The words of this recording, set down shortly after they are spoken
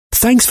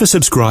Thanks for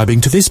subscribing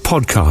to this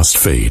podcast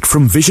feed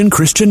from Vision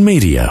Christian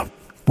Media.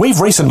 We've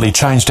recently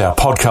changed our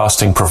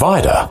podcasting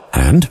provider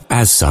and,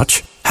 as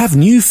such, have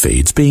new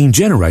feeds being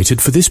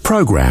generated for this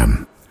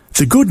program.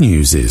 The good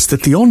news is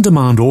that the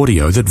on-demand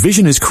audio that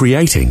Vision is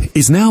creating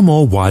is now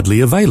more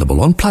widely available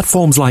on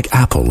platforms like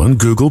Apple and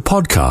Google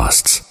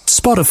Podcasts,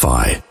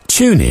 Spotify,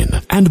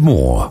 TuneIn, and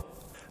more.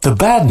 The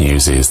bad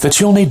news is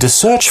that you'll need to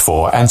search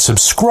for and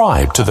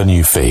subscribe to the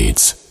new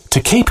feeds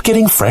to keep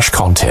getting fresh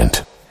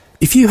content.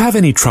 If you have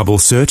any trouble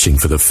searching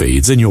for the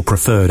feeds in your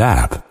preferred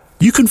app,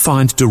 you can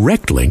find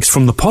direct links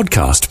from the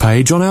podcast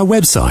page on our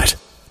website.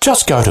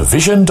 Just go to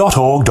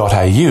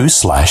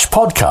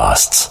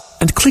vision.org.au/podcasts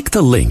and click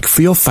the link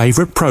for your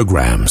favourite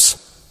programs.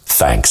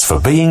 Thanks for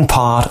being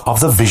part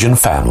of the Vision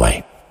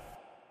family.